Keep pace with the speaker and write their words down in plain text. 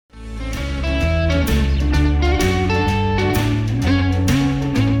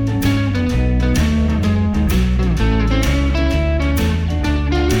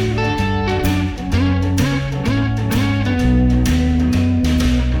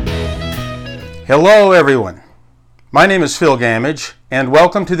Hello everyone, my name is Phil Gamage and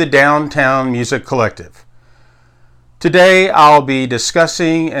welcome to the Downtown Music Collective. Today I'll be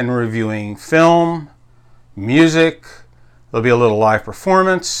discussing and reviewing film, music, there'll be a little live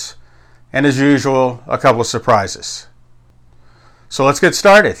performance, and as usual, a couple of surprises. So let's get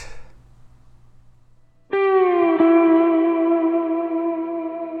started.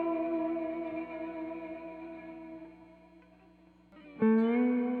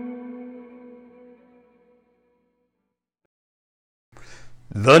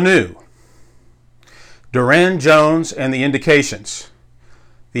 The New. Durand Jones and the Indications.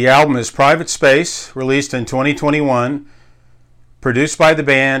 The album is Private Space, released in 2021, produced by the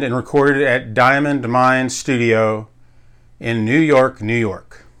band and recorded at Diamond Mine Studio in New York, New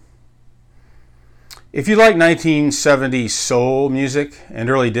York. If you like 1970s soul music and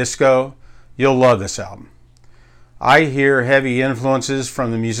early disco, you'll love this album. I hear heavy influences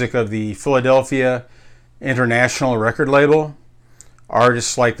from the music of the Philadelphia International record label,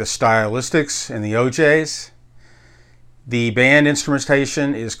 artists like the Stylistics and the OJs. The band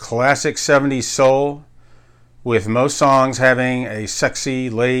instrumentation is classic 70s soul, with most songs having a sexy,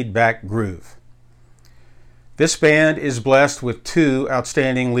 laid-back groove. This band is blessed with two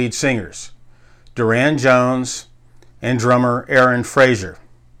outstanding lead singers, Durand Jones and drummer Aaron Frazier.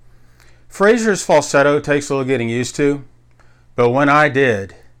 Frazier's falsetto takes a little getting used to, but when I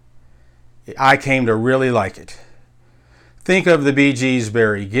did, I came to really like it. Think of the Bee Gees'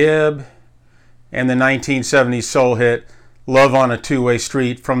 Barry Gibb and the 1970s soul hit Love on a Two-Way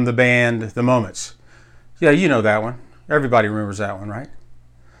Street from the band The Moments. Yeah, you know that one. Everybody remembers that one, right?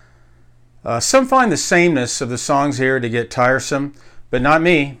 Some find the sameness of the songs here to get tiresome, but not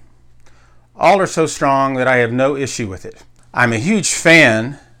me. All are so strong that I have no issue with it. I'm a huge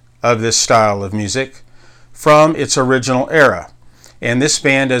fan of this style of music from its original era, and this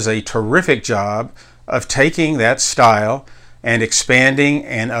band does a terrific job of taking that style and expanding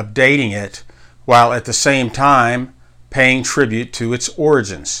and updating it while at the same time paying tribute to its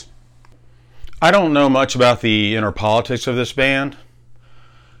origins. I don't know much about the inner politics of this band.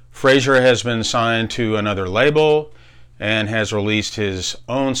 Frazier has been signed to another label and has released his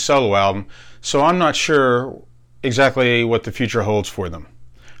own solo album, so I'm not sure exactly what the future holds for them.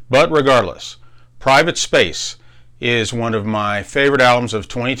 But regardless, Private Space is one of my favorite albums of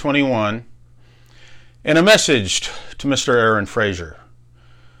 2021, and a message to Mr. Aaron Frazier.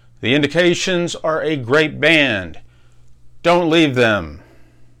 The Indications are a great band. Don't leave them.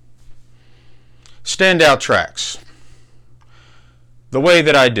 Standout tracks. The Way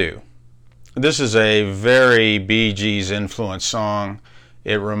That I Do. This is a very Bee Gees influenced song.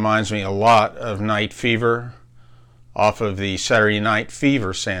 It reminds me a lot of Night Fever off of the Saturday Night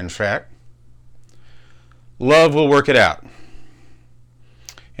Fever soundtrack. Love Will Work It Out.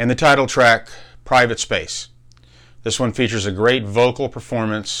 And the title track, Private Space. This one features a great vocal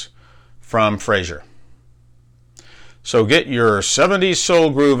performance from Frazier. So get your 70s soul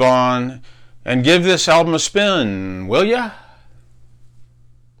groove on and give this album a spin, will ya?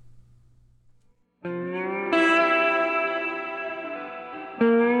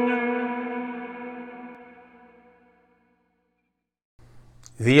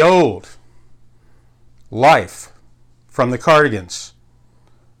 The Old. Life from the Cardigans.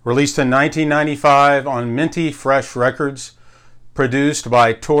 Released in 1995 on Minty Fresh Records, produced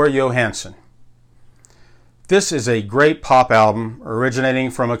by Tor Johansson. This is a great pop album originating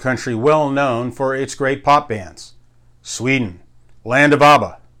from a country well known for its great pop bands, Sweden, land of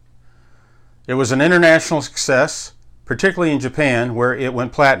ABBA. It was an international success, particularly in Japan, where it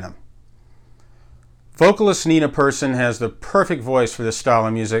went platinum. Vocalist Nina Persson has the perfect voice for this style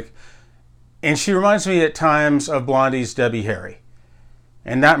of music, and she reminds me at times of Blondie's Debbie Harry.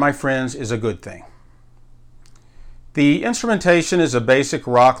 And that, my friends, is a good thing. The instrumentation is a basic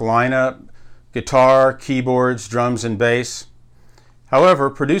rock lineup, guitar, keyboards, drums, and bass. However,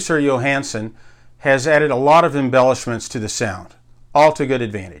 producer Johansson has added a lot of embellishments to the sound, all to good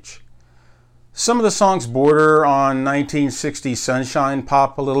advantage. Some of the songs border on 1960s sunshine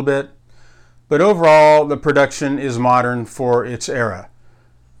pop a little bit, but overall the production is modern for its era,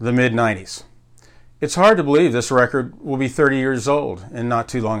 the mid-90s. It's hard to believe this record will be 30 years old in not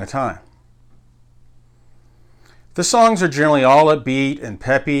too long a time. The songs are generally all upbeat and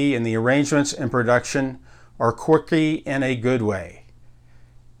peppy, and the arrangements and production are quirky in a good way.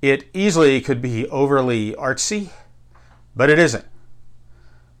 It easily could be overly artsy, but it isn't.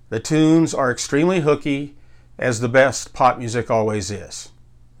 The tunes are extremely hooky, as the best pop music always is.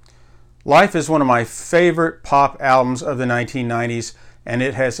 Life is one of my favorite pop albums of the 1990s, and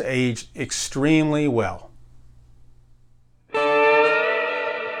it has aged extremely well.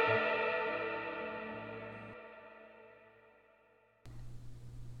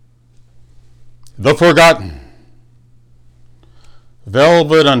 The Forgotten.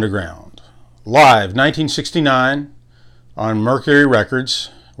 Velvet Underground. Live 1969 on Mercury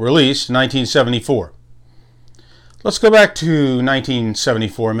Records. Released 1974. Let's go back to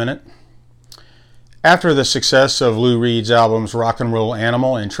 1974 a minute. After the success of Lou Reed's albums Rock and Roll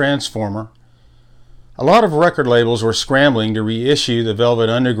Animal and Transformer, a lot of record labels were scrambling to reissue the Velvet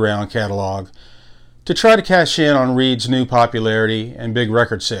Underground catalog to try to cash in on Reed's new popularity and big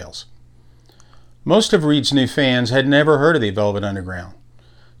record sales. Most of Reed's new fans had never heard of the Velvet Underground,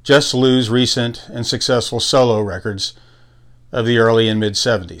 just Lou's recent and successful solo records of the early and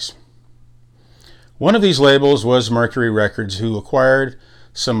mid-70s. One of these labels was Mercury Records, who acquired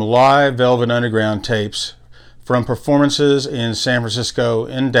some live Velvet Underground tapes from performances in San Francisco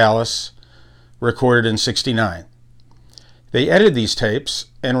and Dallas, recorded in '69. They edited these tapes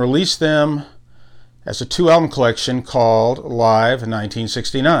and released them as a 2-album collection called Live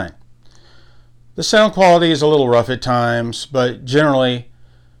 1969. The sound quality is a little rough at times, but generally,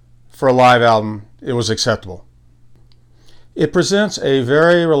 for a live album, it was acceptable. It presents a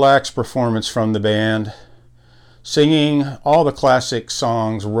very relaxed performance from the band, singing all the classic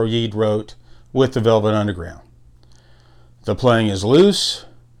songs Reed wrote with the Velvet Underground. The playing is loose,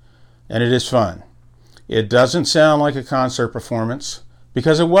 and it is fun. It doesn't sound like a concert performance,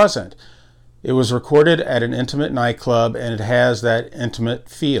 because it wasn't. It was recorded at an intimate nightclub, and it has that intimate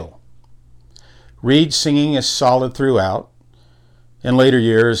feel. Reed's singing is solid throughout. In later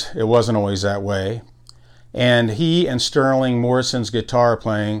years, it wasn't always that way. And he and Sterling Morrison's guitar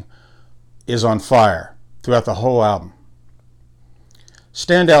playing is on fire throughout the whole album.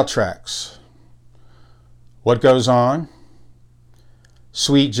 Standout tracks: What Goes On,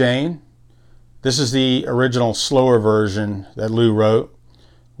 Sweet Jane. This is the original slower version that Lou wrote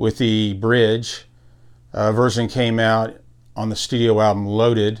with the bridge. A version came out on the studio album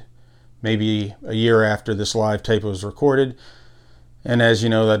Loaded, maybe a year after this live tape was recorded. And as you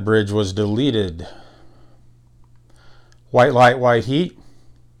know, that bridge was deleted. White Light, White Heat,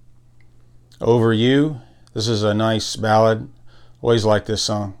 Over You. This is a nice ballad. Always like this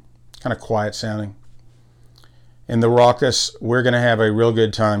song. Kind of quiet sounding. And the raucous We're Gonna Have a Real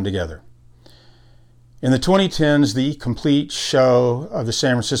Good Time Together. In the 2010s, the complete show of the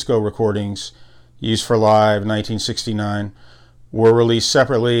San Francisco recordings used for Live 1969 were released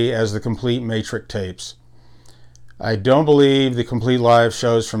separately as the complete Matrix tapes. I don't believe the complete live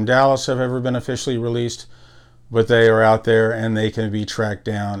shows from Dallas have ever been officially released, but they are out there and they can be tracked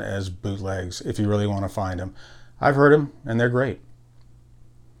down as bootlegs if you really want to find them. I've heard them and they're great.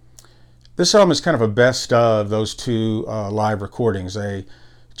 This album is kind of a best of those two live recordings. They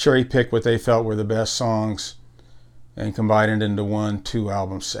cherry picked what they felt were the best songs and combined it into one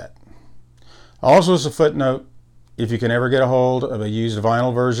 2-album set. Also, as a footnote, if you can ever get a hold of a used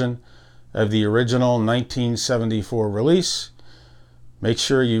vinyl version of the original 1974 release, make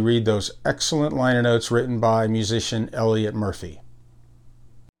sure you read those excellent liner notes written by musician Elliot Murphy.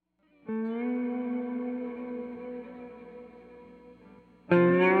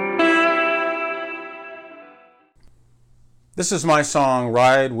 This is my song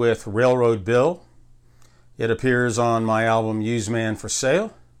Ride with Railroad Bill. It appears on my album Used Man for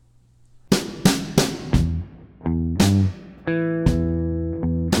Sale.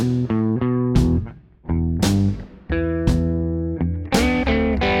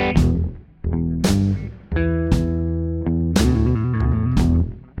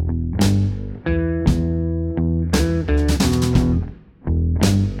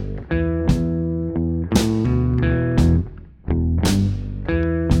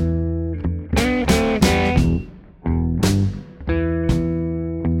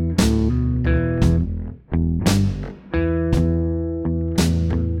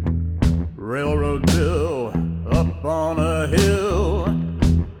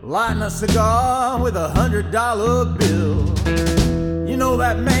 Lighting a cigar with $100 bill. You know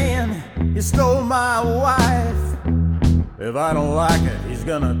that man, he stole my wife. If I don't like it, he's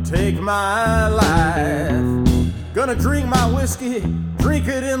gonna take my life. Gonna drink my whiskey, drink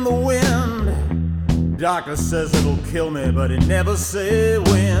it in the wind. Doctor says it'll kill me, but he never say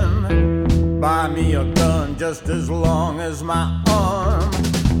when. Buy me a gun just as long as my arm.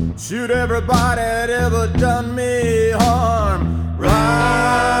 Shoot everybody that ever done me harm.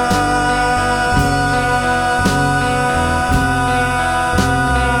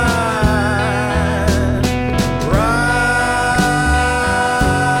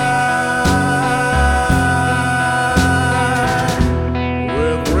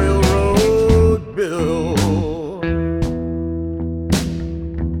 With Railroad Bill.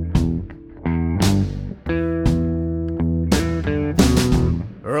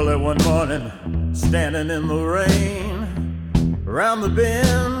 Early one morning, standing in the rain. Around the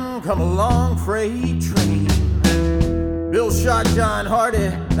bend come a long freight train. Bill shot John Hardy,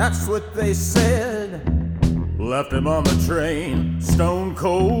 that's what they said. Left him on the train, stone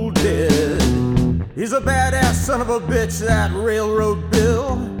cold dead. He's a badass son of a bitch, that Railroad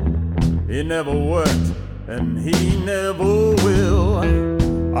Bill. He never worked, and he never will.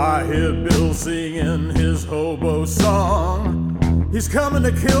 I hear Bill singing his hobo song. He's coming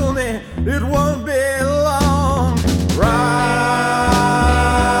to kill me, it won't be long. Ride,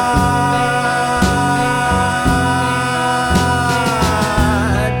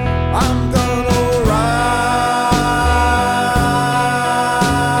 I'm gonna ride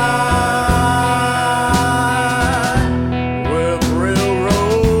with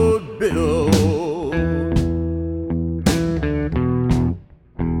Railroad Bill.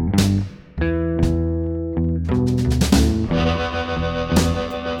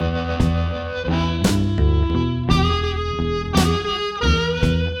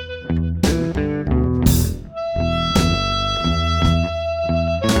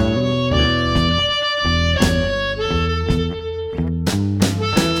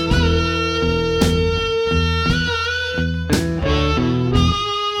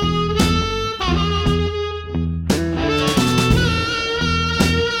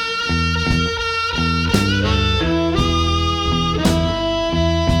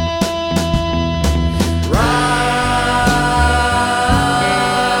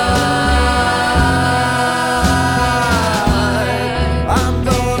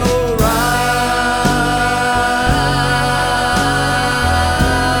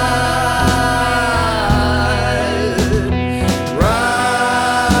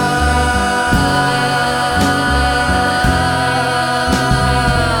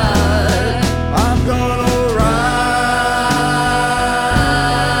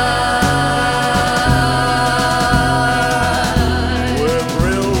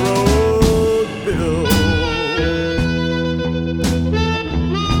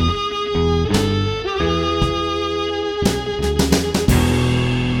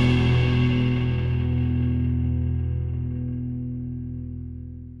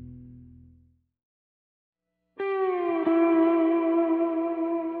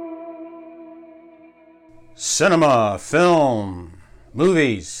 Cinema, film,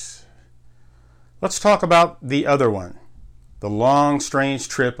 movies. Let's talk about the other one, The Long Strange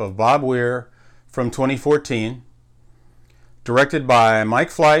Trip of Bob Weir from 2014, directed by Mike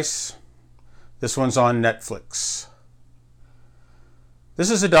Fleiss. This one's on Netflix. This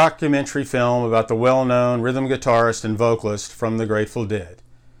is a documentary film about the well-known rhythm guitarist and vocalist from the Grateful Dead.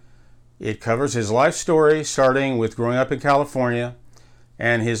 It covers his life story, starting with growing up in California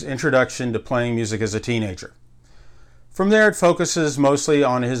and his introduction to playing music as a teenager. From there, it focuses mostly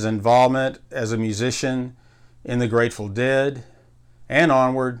on his involvement as a musician in the Grateful Dead and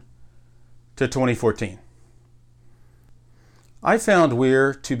onward to 2014. I found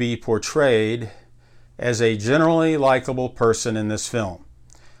Weir to be portrayed as a generally likable person in this film.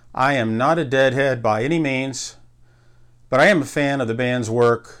 I am not a Deadhead by any means, but I am a fan of the band's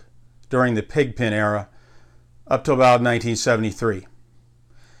work during the Pigpen era up to about 1973.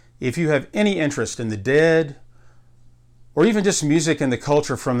 If you have any interest in the Dead, or even just music and the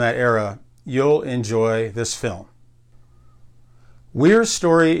culture from that era, you'll enjoy this film. Weir's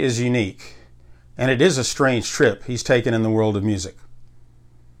story is unique, and it is a strange trip he's taken in the world of music.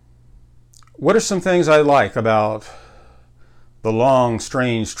 What are some things I like about The Long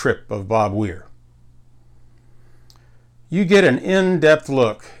Strange Trip of Bob Weir? You get an in-depth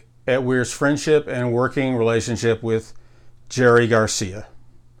look at Weir's friendship and working relationship with Jerry Garcia.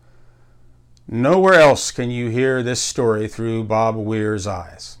 Nowhere else can you hear this story through Bob Weir's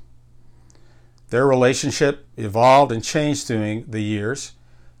eyes. Their relationship evolved and changed through the years,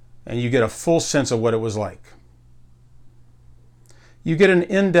 and you get a full sense of what it was like. You get an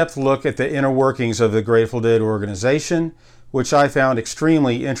in-depth look at the inner workings of the Grateful Dead organization, which I found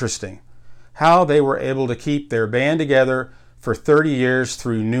extremely interesting. How they were able to keep their band together for 30 years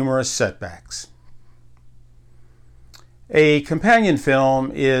through numerous setbacks. A companion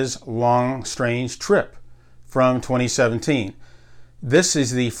film is Long Strange Trip from 2017. This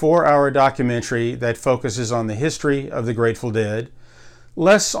is the 4-hour documentary that focuses on the history of the Grateful Dead,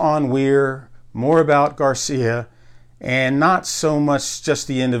 less on Weir, more about Garcia, and not so much just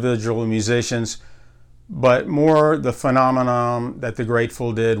the individual musicians, but more the phenomenon that the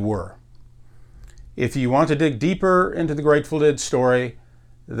Grateful Dead were. If you want to dig deeper into the Grateful Dead story,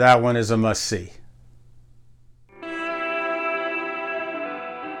 that one is a must-see.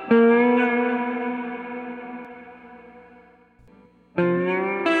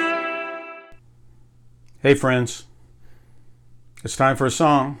 Hey friends, it's time for a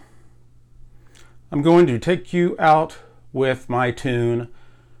song. I'm going to take you out with my tune,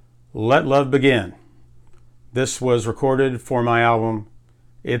 Let Love Begin. This was recorded for my album,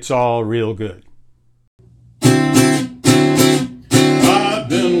 It's All Real Good. I've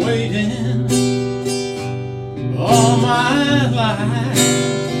been waiting all my life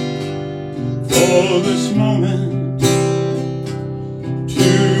for this moment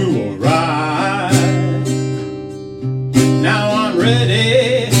to arrive. Now I'm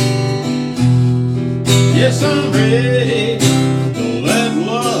ready, yes I'm ready to let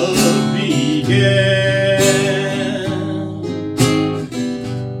love begin.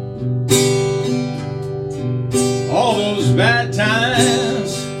 All those bad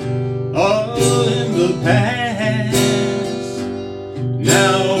times are in the past.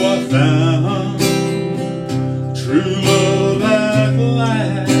 Now I found true love at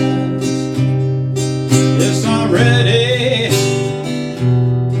last. Yes, I'm ready.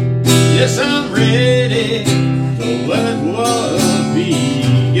 Yes, I'm ready to let love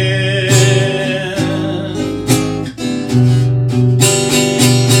begin.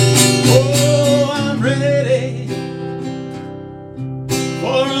 Oh, I'm ready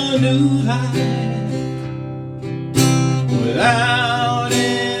for a new life without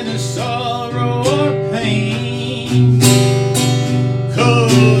any sorrow or pain.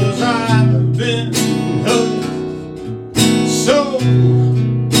 'Cause I've been hurt so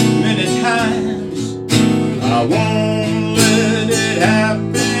many times, I won't let it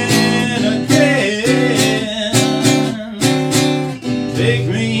happen again. Take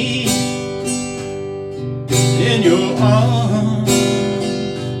me in your arms,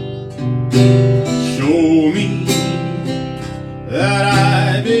 show me that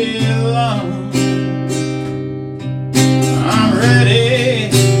I belong. I'm ready,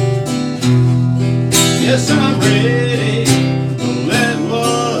 yes I'm ready to let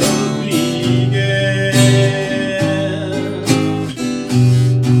love begin.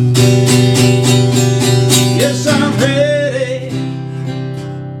 Yes, I'm ready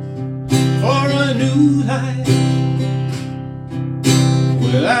for a new life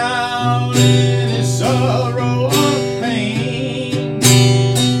without any sorrow or pain.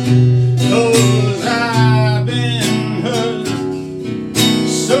 'Cause I've been hurt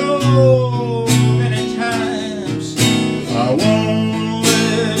so many times, I won't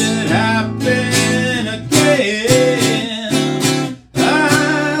let it happen again.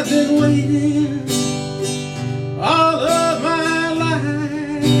 I've been waiting all of my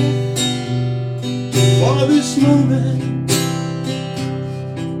life for this moment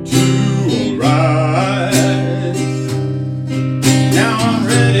to arrive. Now I'm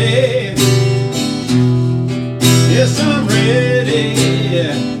ready, yes I'm ready,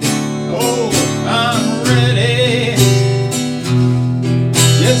 oh I'm ready,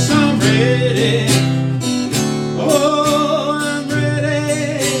 yes I'm ready, oh I'm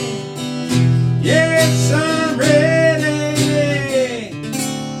ready, yes I'm ready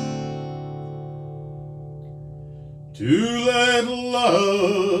to let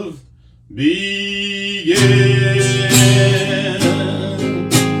love begin.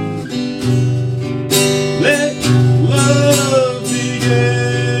 Let love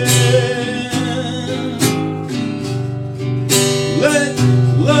begin. Let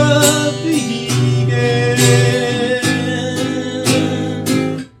love begin.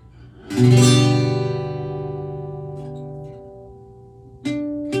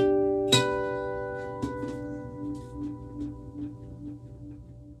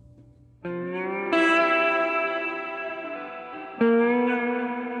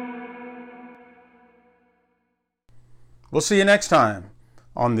 We'll see you next time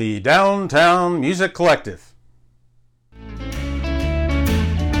on the Downtown Music Collective.